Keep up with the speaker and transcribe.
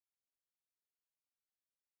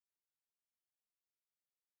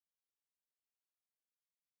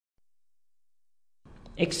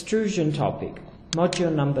Extrusion topic,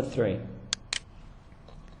 module number 3.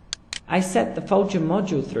 I set the folder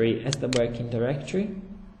module 3 as the working directory.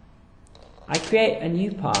 I create a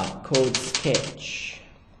new part called sketch.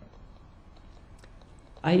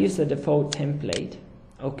 I use the default template,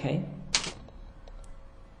 OK.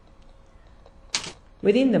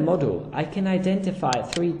 Within the model, I can identify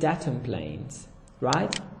 3 datum planes,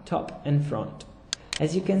 right, top and front.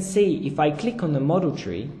 As you can see, if I click on the model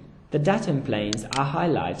tree, the datum planes are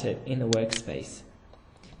highlighted in the workspace.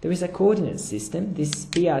 There is a coordinate system, this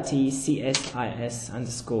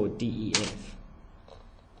BRT_CSIS_DEF.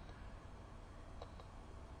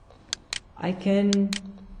 I can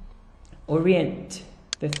orient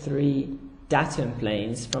the 3 datum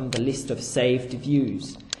planes from the list of saved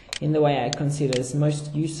views in the way I consider is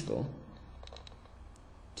most useful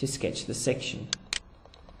to sketch the section.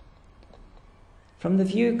 From the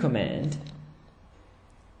view command,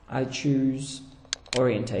 I choose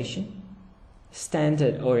orientation,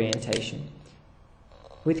 standard orientation.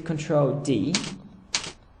 With Control D,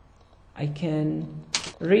 I can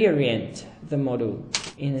reorient the model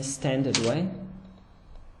in a standard way.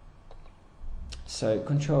 So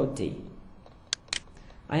Control D.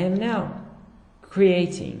 I am now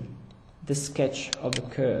creating the sketch of a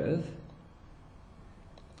curve,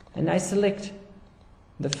 and I select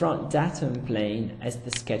the front datum plane as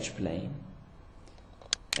the sketch plane.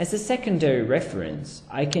 As a secondary reference,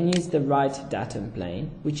 I can use the right datum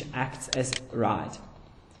plane, which acts as right.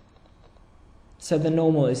 So the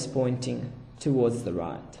normal is pointing towards the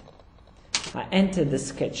right. I enter the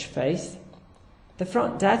sketch face. The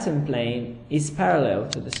front datum plane is parallel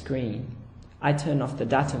to the screen. I turn off the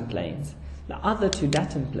datum planes. The other 2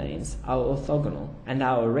 datum planes are orthogonal and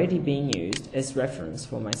are already being used as reference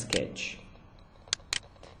for my sketch.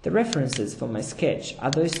 The references for my sketch are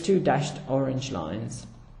those 2 dashed orange lines.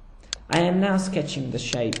 I am now sketching the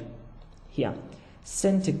shape here.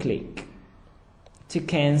 Center click to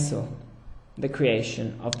cancel the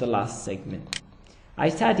creation of the last segment. I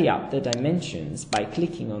tidy up the dimensions by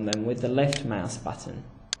clicking on them with the left mouse button.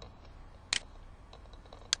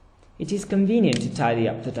 It is convenient to tidy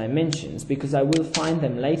up the dimensions because I will find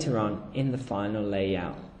them later on in the final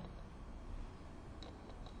layout.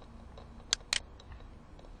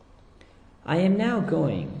 I am now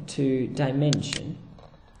going to dimension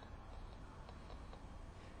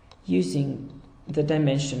using the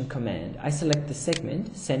dimension command. I select the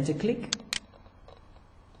segment, center click.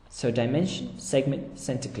 So dimension, segment,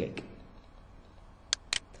 center click.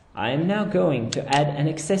 I am now going to add an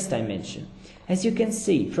excess dimension. As you can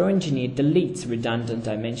see, ProEngineer deletes redundant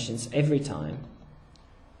dimensions every time.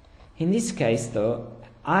 In this case though,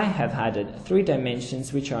 I have added 3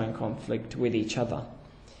 dimensions which are in conflict with each other.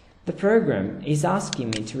 The program is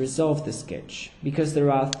asking me to resolve the sketch because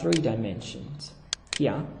there are 3 dimensions.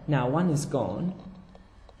 Here, now 1 is gone.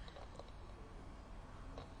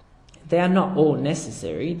 They are not all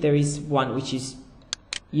necessary. There is one which is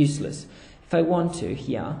useless. If I want to,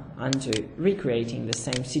 here, undo recreating the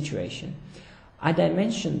same situation, I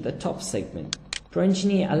dimension the top segment.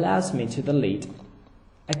 ProEngineer allows me to delete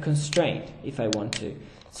a constraint if I want to.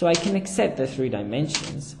 So I can accept the 3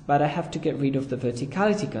 dimensions, but I have to get rid of the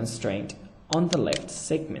verticality constraint on the left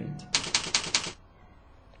segment.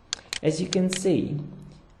 As you can see,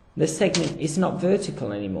 the segment is not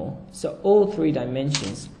vertical anymore, so all 3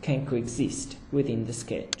 dimensions can coexist within the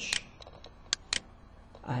sketch.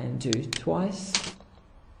 I undo twice.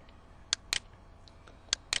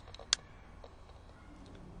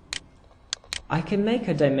 I can make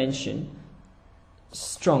a dimension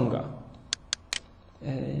stronger.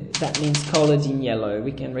 That means colored in yellow.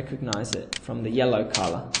 We can recognize it from the yellow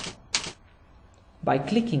color. By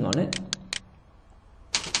clicking on it,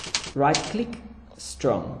 right click,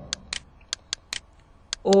 strong,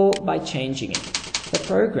 or by changing it. The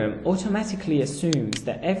program automatically assumes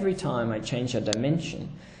that every time I change a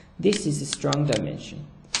dimension, this is a strong dimension,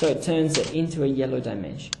 so it turns it into a yellow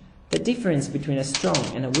dimension. The difference between a strong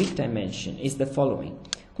and a weak dimension is the following.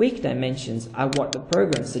 Weak dimensions are what the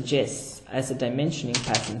program suggests as a dimensioning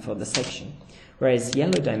pattern for the section, whereas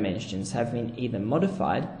yellow dimensions have been either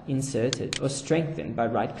modified, inserted, or strengthened by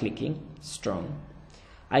right-clicking, strong.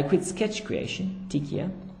 I quit sketch creation, tick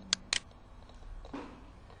here.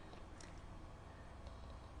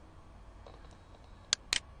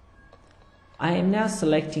 I am now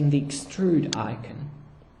selecting the extrude icon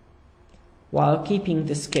while keeping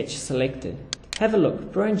the sketch selected. Have a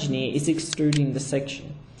look, ProEngineer is extruding the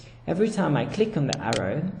section. Every time I click on the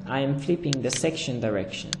arrow, I am flipping the section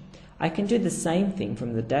direction. I can do the same thing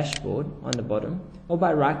from the dashboard on the bottom or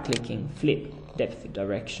by right-clicking, flip depth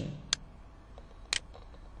direction.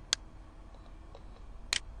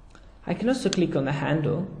 I can also click on the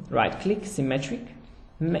handle, right-click, symmetric,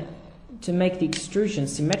 to make the extrusion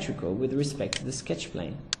symmetrical with respect to the sketch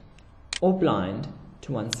plane, or blind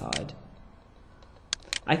to one side.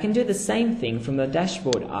 I can do the same thing from the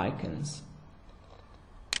dashboard icons,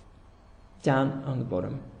 down on the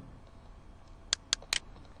bottom.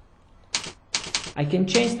 I can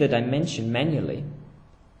change the dimension manually,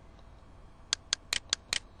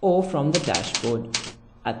 or from the dashboard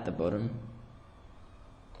at the bottom.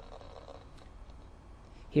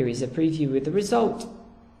 Here is a preview with the result.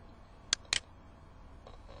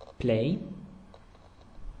 Play.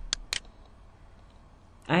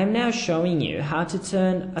 I am now showing you how to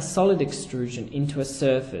turn a solid extrusion into a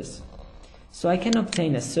surface, so I can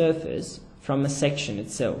obtain a surface from a section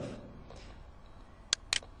itself.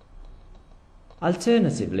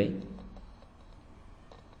 Alternatively,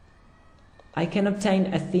 I can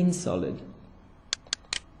obtain a thin solid.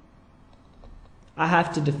 I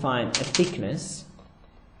have to define a thickness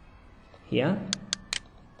here.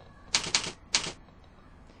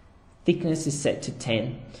 Thickness is set to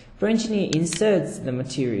 10. For engineer inserts the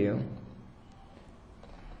material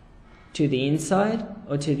to the inside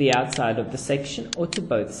or to the outside of the section or to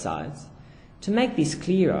both sides. To make this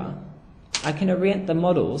clearer, I can orient the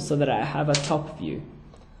model so that I have a top view.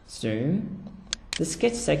 Zoom. The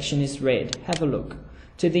sketch section is red. Have a look.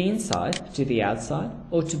 To the inside, to the outside,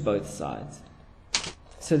 or to both sides.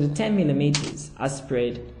 So the 10 millimeters are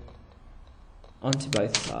spread onto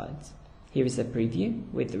both sides. Here is a preview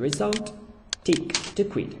with the result. Tick to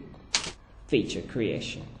quit. Feature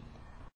creation.